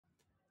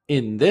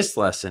In this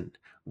lesson,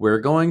 we're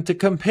going to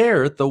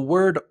compare the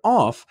word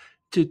off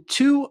to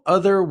two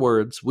other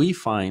words we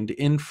find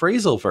in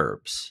phrasal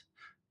verbs.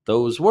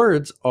 Those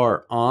words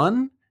are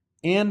on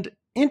and,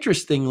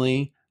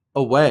 interestingly,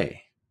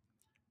 away.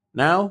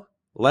 Now,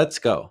 let's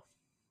go.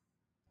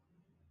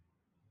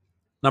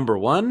 Number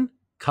 1,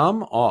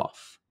 come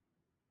off.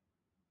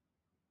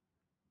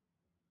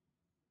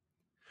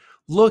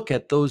 Look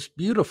at those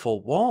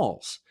beautiful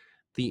walls.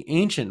 The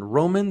ancient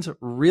Romans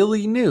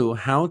really knew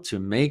how to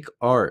make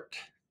art.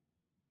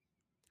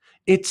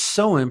 It's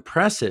so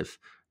impressive,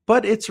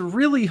 but it's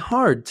really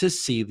hard to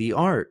see the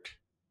art.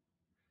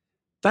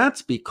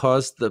 That's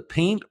because the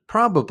paint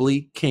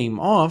probably came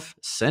off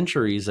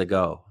centuries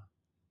ago.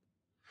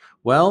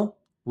 Well,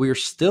 we're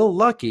still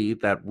lucky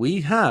that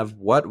we have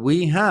what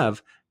we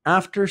have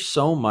after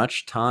so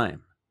much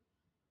time.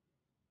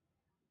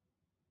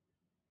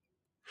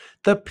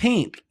 The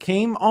paint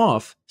came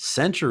off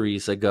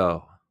centuries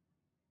ago.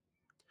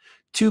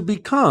 To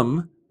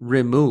become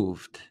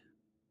removed.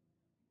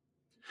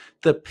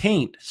 The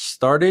paint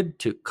started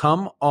to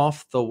come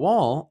off the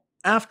wall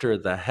after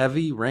the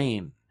heavy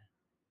rain.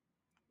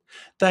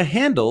 The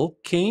handle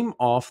came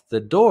off the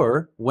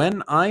door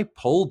when I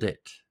pulled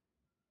it.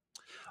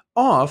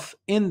 Off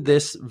in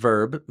this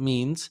verb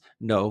means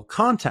no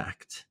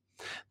contact.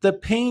 The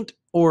paint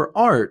or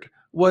art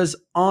was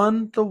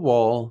on the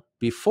wall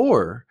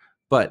before,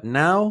 but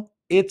now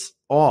it's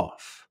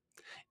off.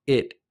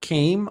 It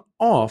came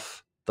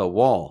off the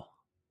wall.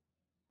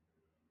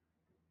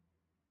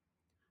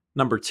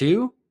 Number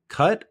 2,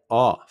 cut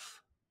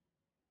off.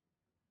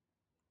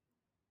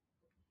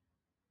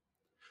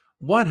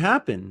 What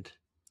happened?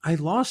 I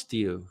lost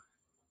you.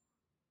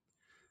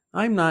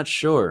 I'm not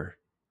sure.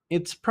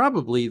 It's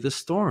probably the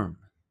storm.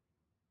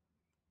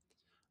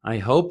 I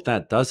hope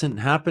that doesn't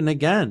happen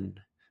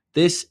again.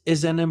 This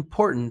is an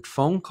important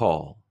phone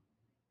call.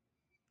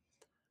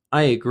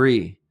 I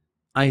agree.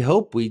 I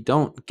hope we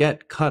don't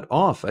get cut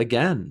off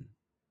again.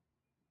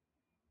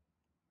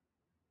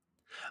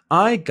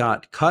 I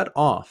got cut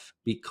off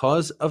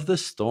because of the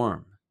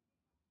storm.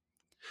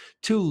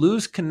 To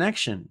lose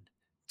connection,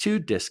 to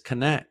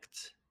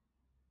disconnect.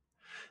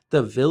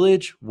 The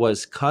village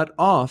was cut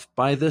off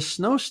by the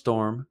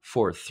snowstorm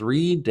for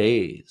 3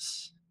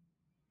 days.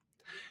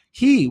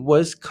 He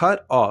was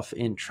cut off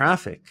in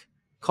traffic,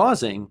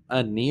 causing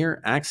a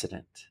near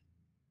accident.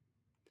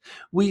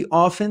 We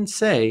often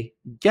say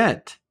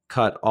get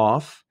cut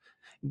off,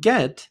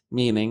 get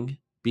meaning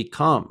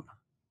become.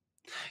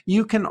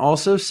 You can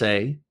also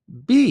say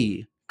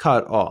be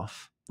cut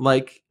off,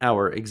 like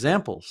our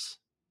examples.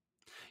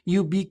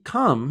 You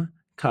become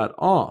cut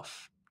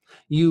off.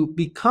 You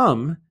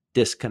become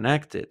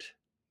disconnected.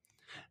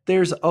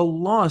 There's a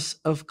loss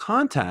of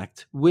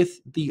contact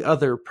with the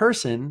other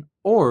person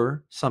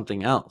or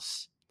something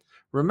else.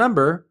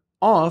 Remember,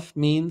 off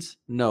means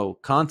no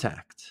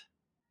contact.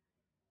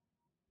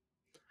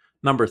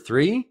 Number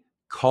 3,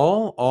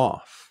 call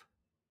off.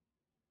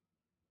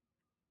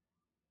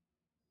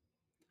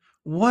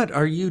 What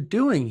are you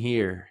doing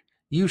here?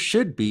 You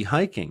should be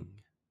hiking.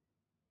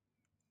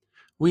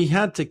 We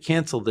had to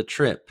cancel the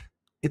trip.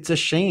 It's a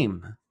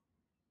shame.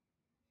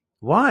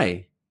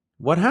 Why?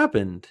 What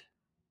happened?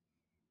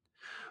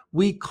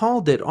 We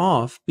called it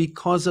off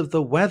because of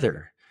the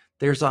weather.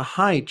 There's a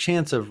high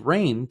chance of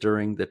rain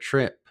during the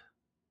trip.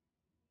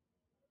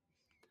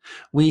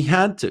 We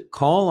had to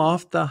call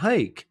off the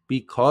hike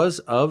because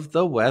of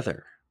the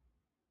weather.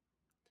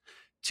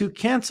 To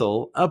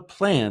cancel a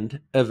planned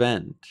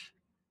event.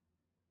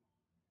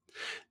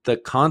 The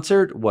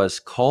concert was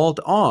called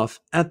off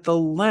at the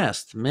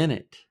last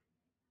minute.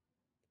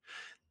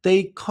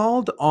 They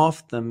called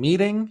off the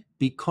meeting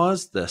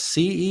because the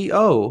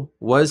CEO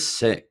was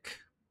sick.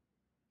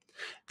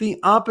 The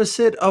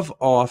opposite of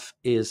off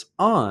is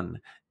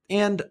on,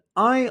 and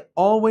I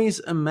always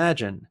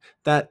imagine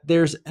that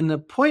there's an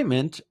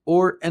appointment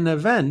or an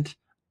event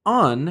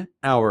on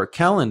our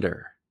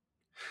calendar.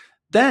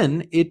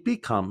 Then it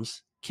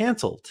becomes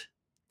canceled.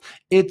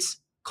 It's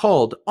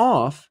called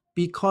off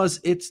because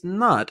it's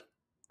not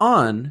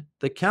on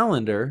the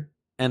calendar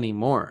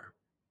anymore.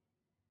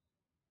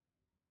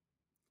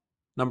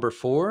 Number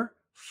 4,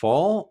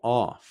 fall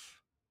off.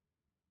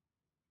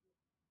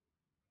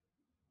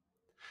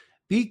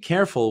 Be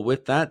careful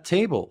with that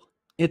table.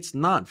 It's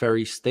not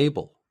very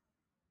stable.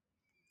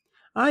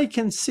 I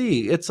can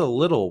see it's a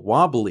little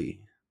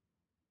wobbly.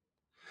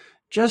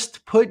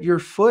 Just put your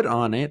foot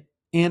on it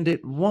and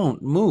it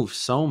won't move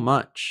so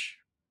much.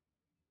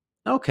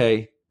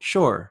 Okay,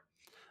 sure.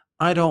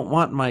 I don't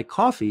want my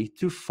coffee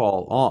to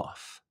fall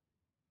off.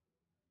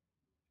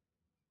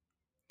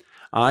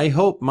 I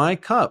hope my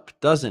cup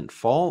doesn't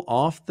fall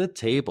off the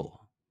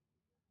table.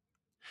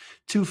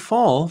 To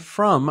fall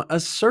from a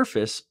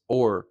surface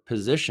or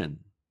position.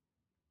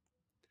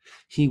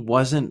 He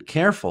wasn't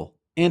careful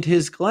and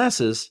his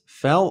glasses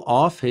fell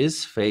off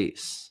his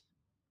face.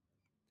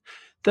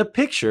 The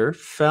picture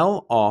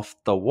fell off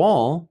the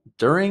wall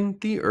during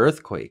the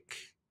earthquake.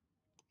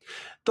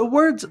 The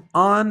words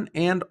on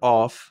and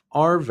off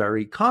are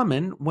very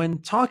common when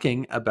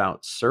talking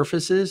about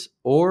surfaces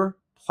or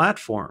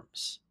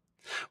platforms.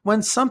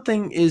 When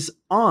something is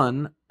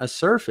on a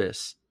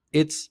surface,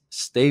 it's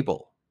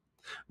stable.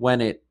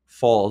 When it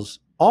falls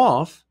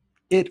off,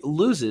 it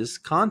loses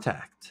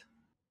contact.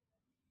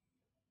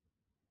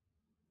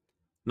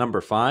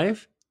 Number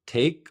 5,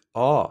 take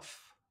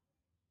off.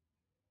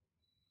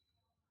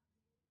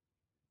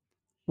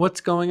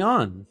 What's going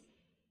on?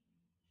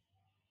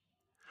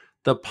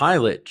 The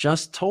pilot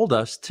just told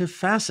us to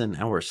fasten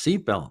our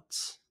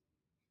seatbelts.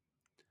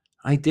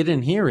 I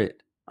didn't hear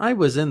it. I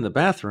was in the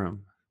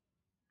bathroom.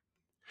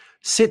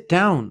 Sit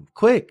down,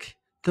 quick.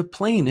 The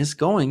plane is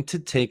going to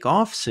take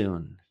off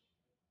soon.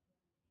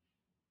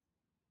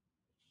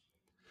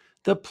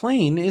 The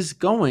plane is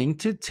going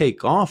to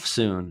take off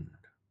soon.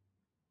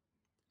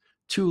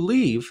 To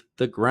leave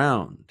the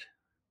ground.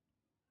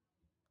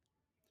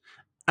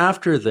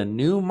 After the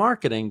new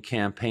marketing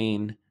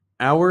campaign,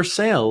 our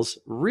sales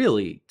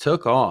really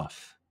took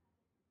off.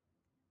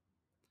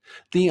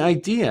 The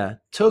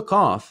idea took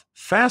off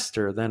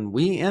faster than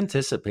we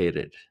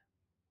anticipated.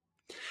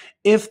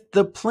 If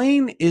the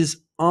plane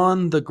is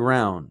on the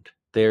ground,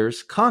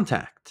 there's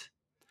contact.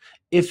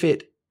 If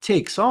it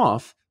takes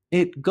off,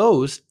 it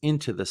goes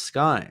into the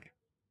sky.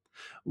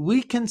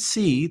 We can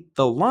see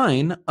the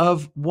line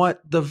of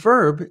what the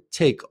verb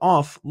take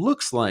off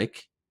looks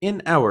like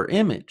in our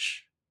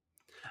image.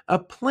 A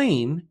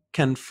plane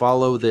can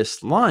follow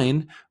this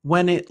line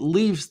when it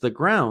leaves the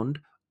ground,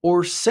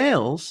 or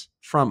sales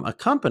from a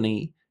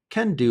company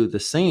can do the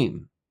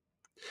same.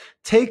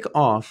 Take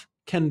off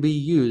can be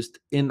used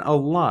in a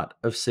lot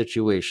of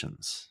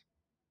situations.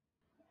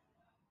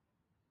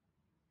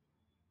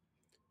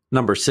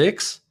 Number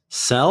 6,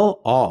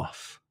 sell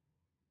off.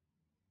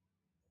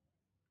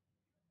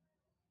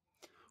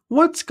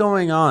 What's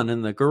going on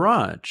in the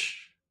garage?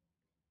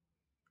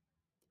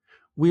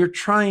 We're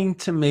trying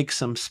to make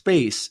some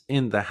space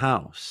in the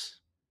house.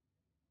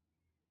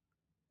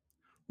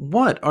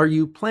 What are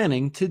you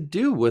planning to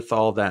do with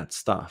all that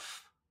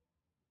stuff?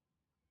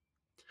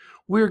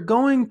 We're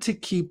going to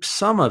keep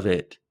some of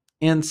it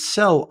and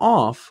sell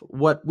off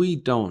what we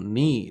don't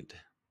need.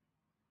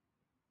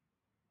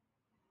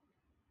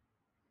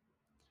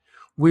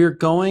 We're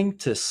going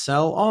to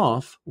sell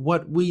off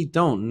what we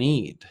don't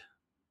need.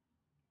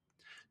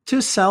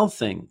 To sell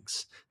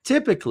things,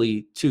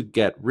 typically to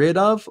get rid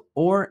of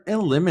or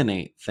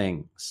eliminate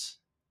things.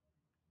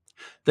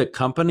 The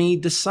company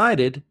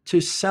decided to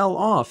sell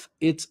off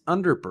its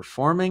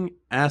underperforming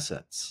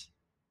assets.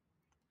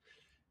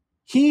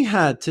 He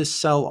had to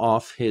sell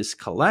off his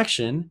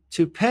collection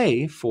to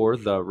pay for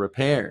the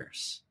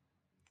repairs.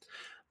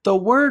 The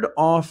word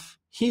off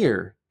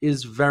here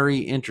is very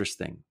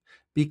interesting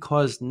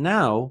because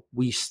now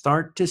we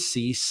start to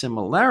see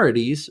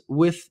similarities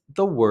with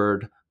the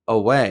word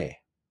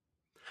away.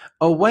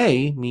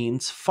 Away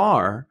means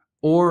far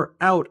or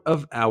out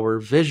of our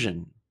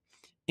vision.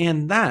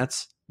 And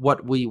that's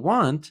what we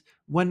want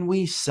when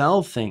we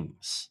sell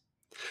things.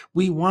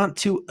 We want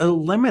to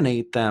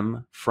eliminate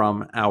them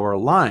from our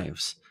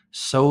lives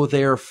so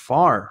they're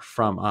far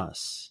from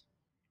us.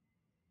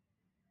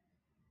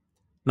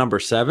 Number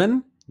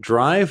 7,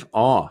 drive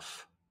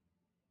off.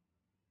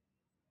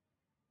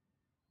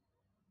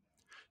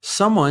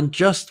 Someone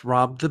just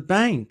robbed the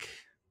bank.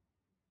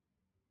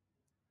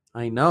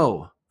 I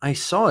know, I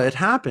saw it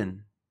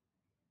happen.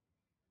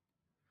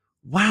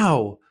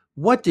 Wow,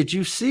 what did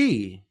you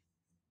see?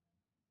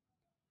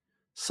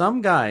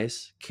 Some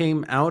guys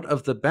came out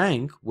of the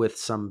bank with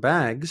some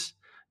bags,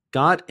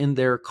 got in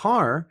their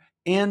car,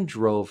 and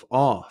drove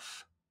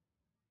off.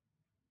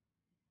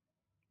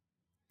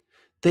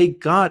 They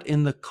got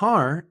in the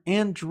car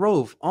and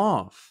drove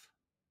off.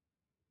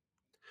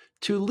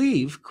 To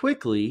leave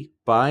quickly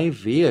by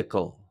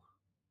vehicle.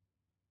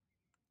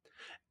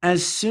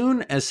 As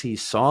soon as he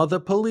saw the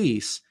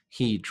police,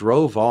 he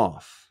drove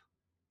off.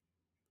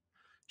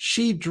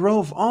 She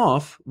drove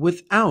off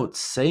without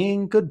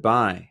saying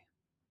goodbye.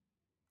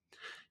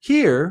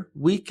 Here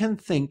we can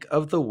think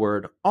of the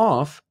word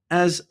off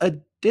as a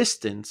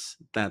distance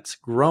that's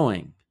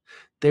growing.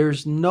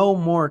 There's no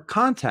more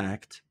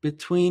contact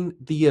between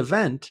the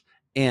event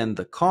and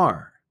the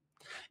car.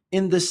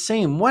 In the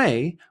same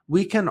way,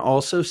 we can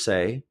also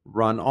say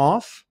run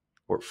off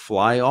or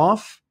fly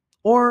off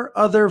or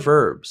other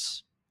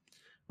verbs.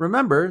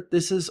 Remember,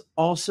 this is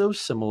also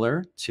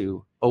similar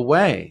to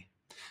away.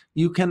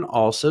 You can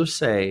also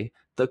say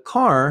the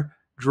car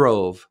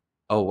drove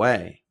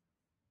away.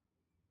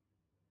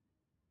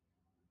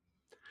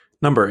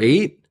 Number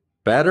 8,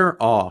 better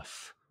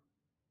off.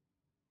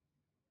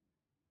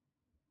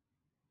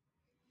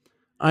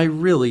 I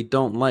really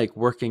don't like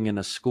working in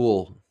a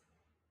school.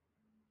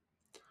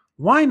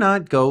 Why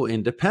not go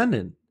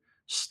independent?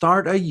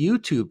 Start a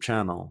YouTube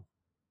channel.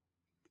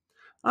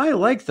 I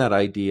like that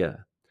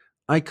idea.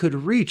 I could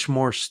reach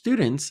more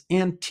students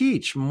and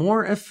teach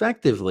more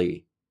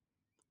effectively.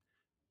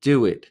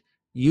 Do it.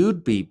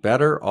 You'd be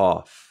better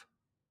off.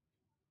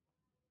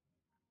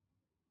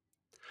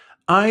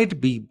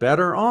 I'd be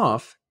better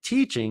off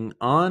teaching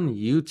on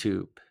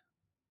YouTube.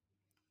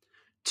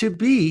 To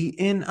be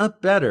in a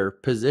better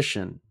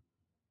position.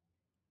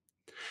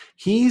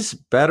 He's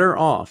better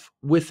off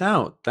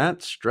without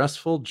that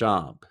stressful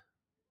job.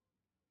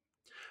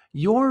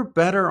 You're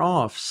better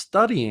off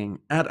studying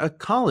at a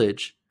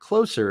college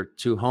closer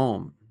to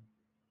home.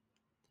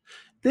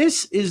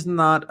 This is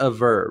not a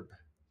verb.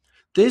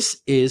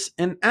 This is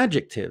an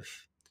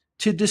adjective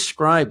to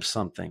describe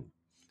something,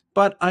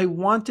 but I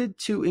wanted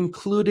to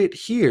include it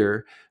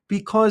here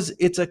because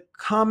it's a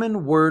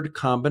common word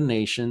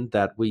combination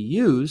that we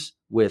use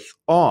with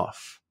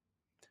off.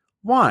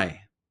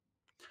 Why?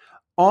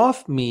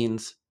 Off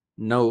means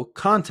no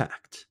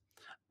contact,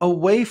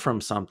 away from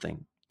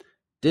something,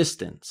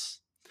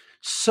 distance.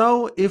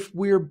 So if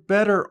we're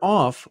better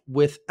off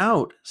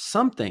without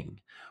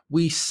something,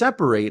 we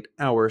separate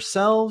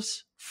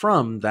ourselves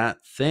from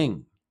that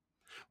thing.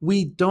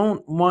 We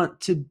don't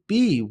want to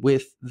be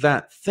with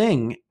that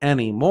thing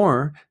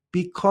anymore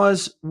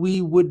because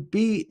we would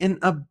be in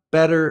a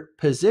better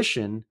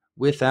position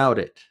without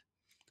it.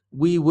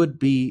 We would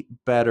be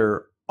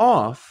better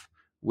off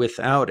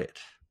without it.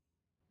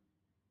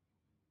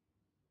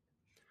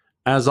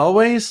 As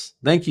always,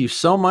 thank you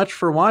so much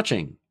for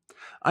watching.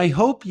 I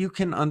hope you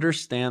can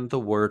understand the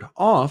word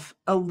off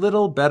a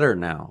little better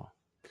now.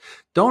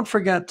 Don't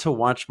forget to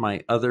watch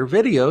my other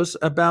videos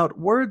about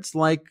words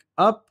like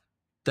up,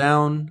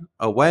 down,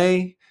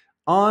 away,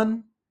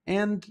 on,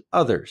 and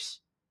others.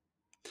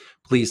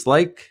 Please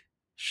like,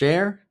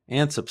 share,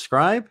 and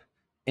subscribe,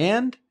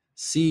 and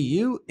see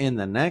you in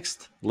the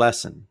next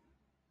lesson.